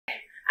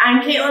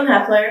I'm Caitlin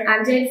Heffler.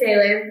 I'm Jade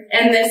Saylor.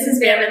 And this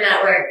is Bama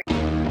Network.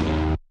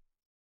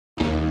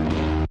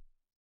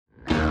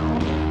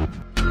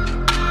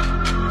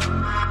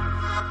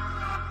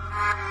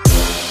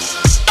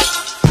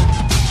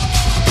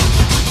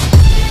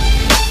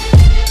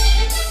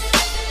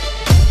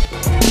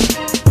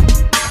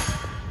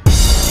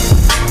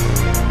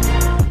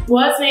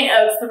 Was Nate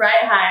Oats the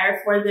right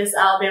hire for this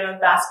Alabama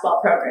basketball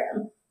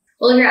program?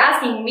 Well, if you're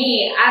asking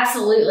me,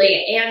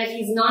 absolutely. And if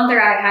he's not the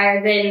right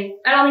hire, then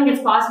I don't think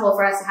it's possible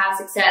for us to have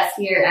success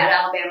here at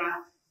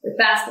Alabama with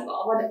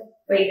basketball. What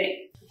do you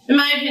think? In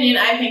my opinion,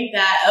 I think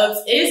that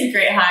Oats is a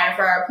great hire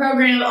for our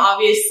program.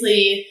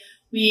 Obviously,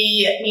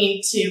 we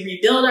need to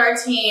rebuild our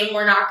team.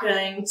 We're not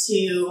going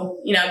to,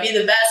 be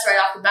the best right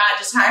off the bat,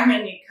 just hiring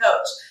a new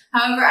coach.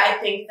 However, I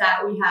think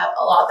that we have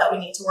a lot that we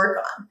need to work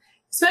on,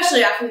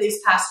 especially after these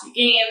past few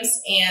games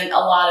and a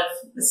lot of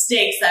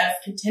mistakes that have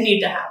continued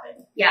to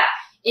happen. Yeah.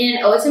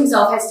 And Oats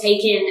himself has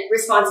taken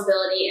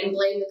responsibility and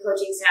blamed the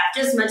coaching staff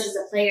just as much as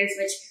the players,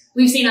 which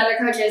we've seen other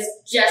coaches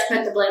just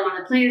put the blame on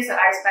the players. So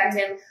I respect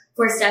him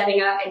for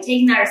stepping up and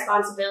taking that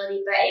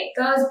responsibility. But it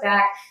goes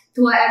back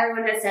to what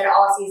everyone has said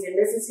all season.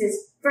 This is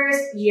his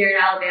first year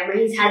at Alabama.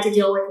 He's had to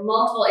deal with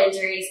multiple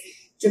injuries,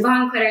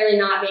 Javon Quitterly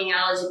not being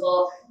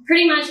eligible.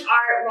 Pretty much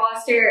our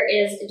roster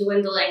is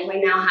dwindling.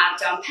 We now have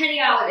John Petty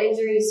out with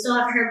injuries, still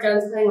have Herb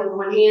Jones playing with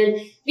one hand.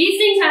 These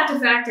things have to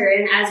factor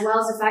in, as well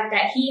as the fact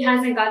that he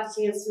hasn't got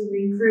the chance to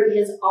recruit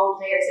his own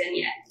players in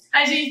yet.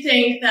 I do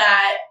think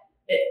that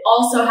it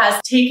also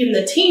has taken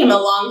the team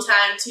a long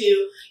time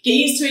to get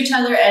used to each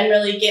other and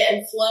really get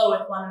in flow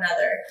with one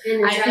another.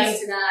 And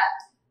adjust to that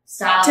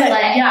style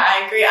play. Yeah,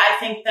 I agree. I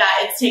think that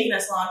it's taken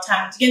us a long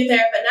time to get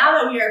there, but now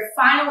that we are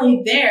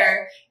finally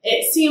there,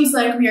 it seems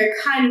like we are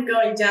kind of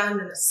going down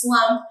in a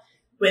slump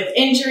with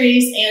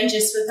injuries and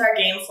just with our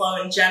game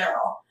flow in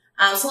general.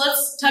 So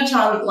let's touch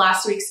on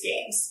last week's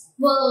games.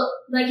 Well,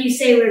 like you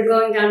say, we're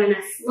going down in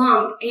a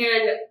slump,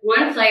 and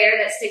one player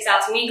that sticks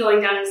out to me going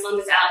down in a slump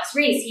is Alex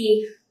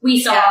Reese.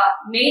 We saw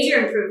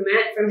major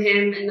improvement from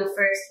him in the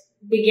first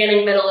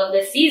middle of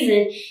the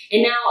season,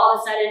 and now all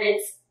of a sudden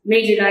it's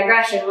major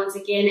digression once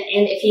again.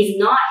 And if he's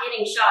not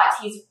hitting shots,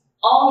 he's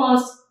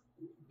almost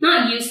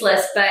not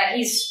useless, but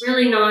he's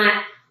really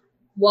not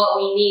what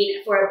we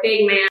need for a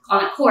big man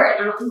on the court.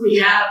 I don't think we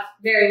have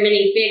very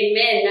many big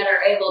men that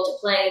are able to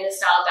play this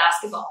style of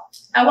basketball.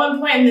 At one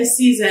point in this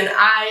season,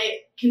 I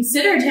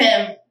considered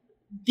him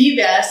the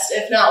best,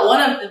 if not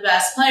one of the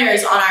best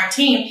players on our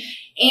team.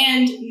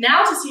 And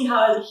now to see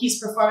how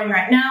he's performing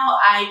right now,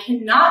 I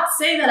cannot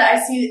say that I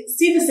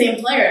see the same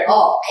player at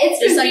all. It's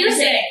just like you're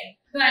confusing. saying.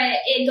 But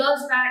it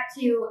goes back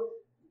to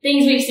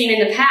things we've seen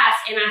in the past,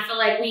 and I feel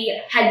like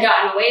we had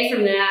gotten away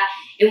from that,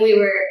 and we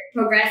were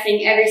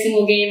progressing every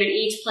single game, and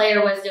each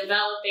player was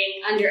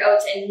developing under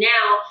Oats, and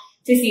now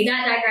to see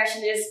that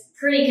digression is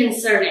pretty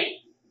concerning.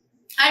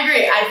 I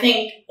agree. I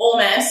think Ole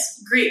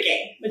Miss, great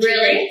game.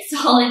 Really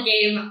solid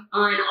game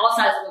on all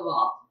sides of the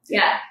ball.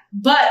 Yeah.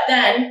 But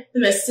then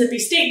the Mississippi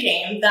State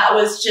game, that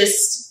was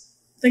just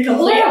the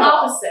complete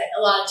opposite.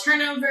 A lot of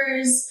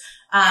turnovers.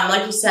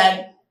 Like you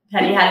said,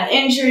 Petty had an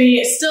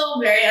injury.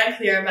 Still very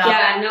unclear about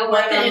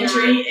what the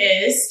injury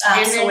is.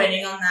 Still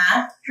waiting on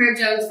that. Herb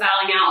Jones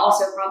fouling out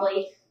also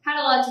probably had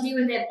a lot to do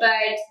with it,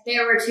 but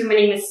there were too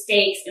many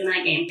mistakes in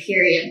that game,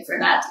 period, for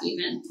that to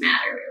even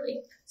matter, really.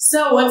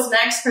 So what's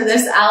next for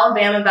this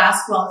Alabama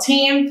basketball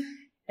team?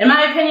 In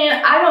my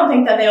opinion, I don't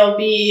think that they will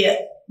be,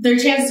 their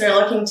chances are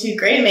looking too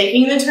great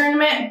making the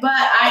tournament, but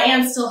I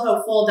am still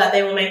hopeful that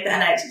they will make the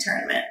NIT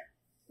tournament.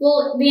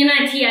 Well, the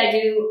NIT I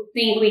do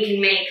think we can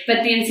make,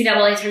 but the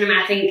NCAA tournament,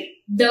 I think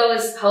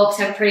those hopes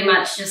have pretty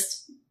much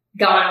just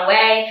gone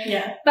away.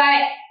 Yeah.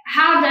 But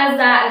how does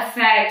that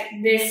affect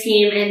this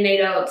team and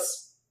Nate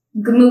Oats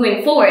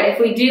moving forward? If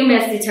we do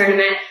miss the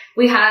tournament,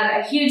 we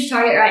have a huge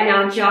target right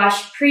now,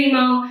 Josh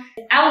Primo.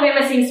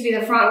 Alabama seems to be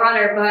the front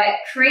runner, but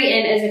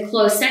Creighton is a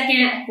close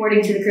second,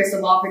 according to the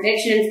Crystal Ball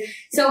predictions.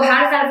 So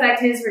how does that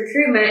affect his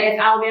recruitment if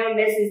Alabama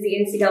misses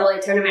the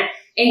NCAA tournament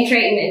and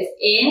Creighton is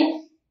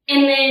in?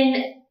 And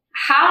then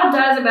how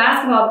does a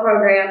basketball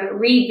program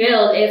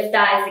rebuild if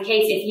that is the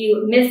case? If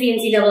you miss the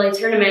NCAA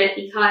tournament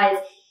because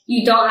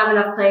you don't have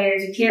enough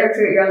players, you can't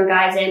recruit your own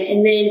guys in,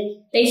 and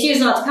then they choose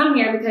not to come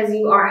here because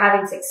you aren't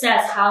having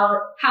success, how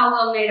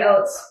will Nate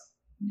Oats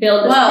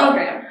build this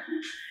program?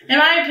 In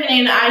my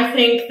opinion, I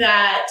think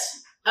that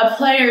a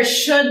player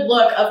should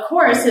look, of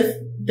course, if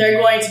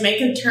they're going to make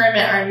the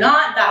tournament or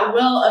not, that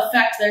will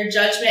affect their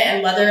judgment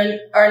and whether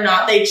or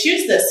not they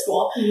choose this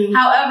school. Mm-hmm.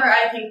 However,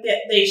 I think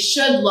that they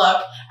should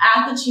look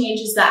at the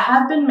changes that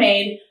have been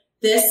made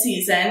this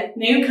season,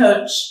 new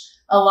coach,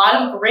 a lot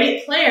of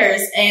great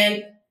players,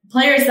 and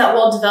players that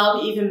will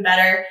develop even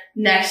better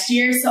next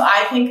year. So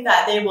I think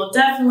that they will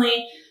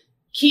definitely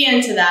key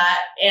into that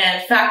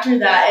and factor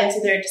that into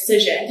their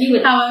decision.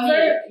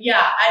 However,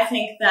 I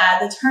think that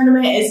the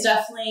tournament is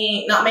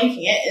definitely not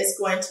making it is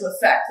going to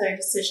affect their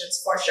decisions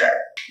for sure.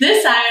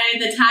 This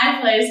Saturday, the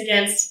Tide plays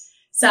against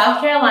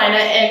South Carolina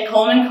in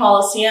Coleman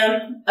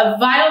Coliseum. A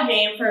vital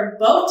game for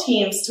both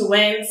teams to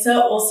win,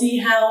 so we'll see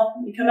how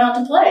we come out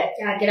to play.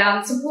 Yeah, get out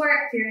and support.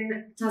 If you're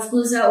in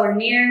Tuscaloosa or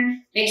near,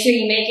 make sure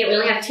you make it. We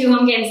only have 2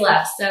 home games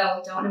left,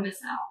 so don't want to miss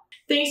out.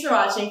 Thanks for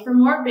watching. For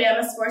more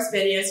Bama sports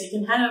videos, you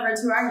can head over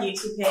to our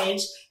YouTube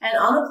page, and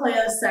on the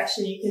playlist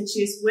section, you can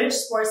choose which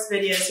sports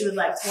videos you would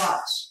like to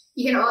watch.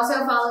 You can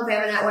also follow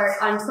Bama Network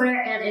on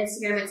Twitter and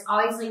Instagram. It's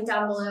always linked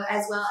down below,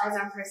 as well as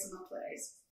our personal Twitters.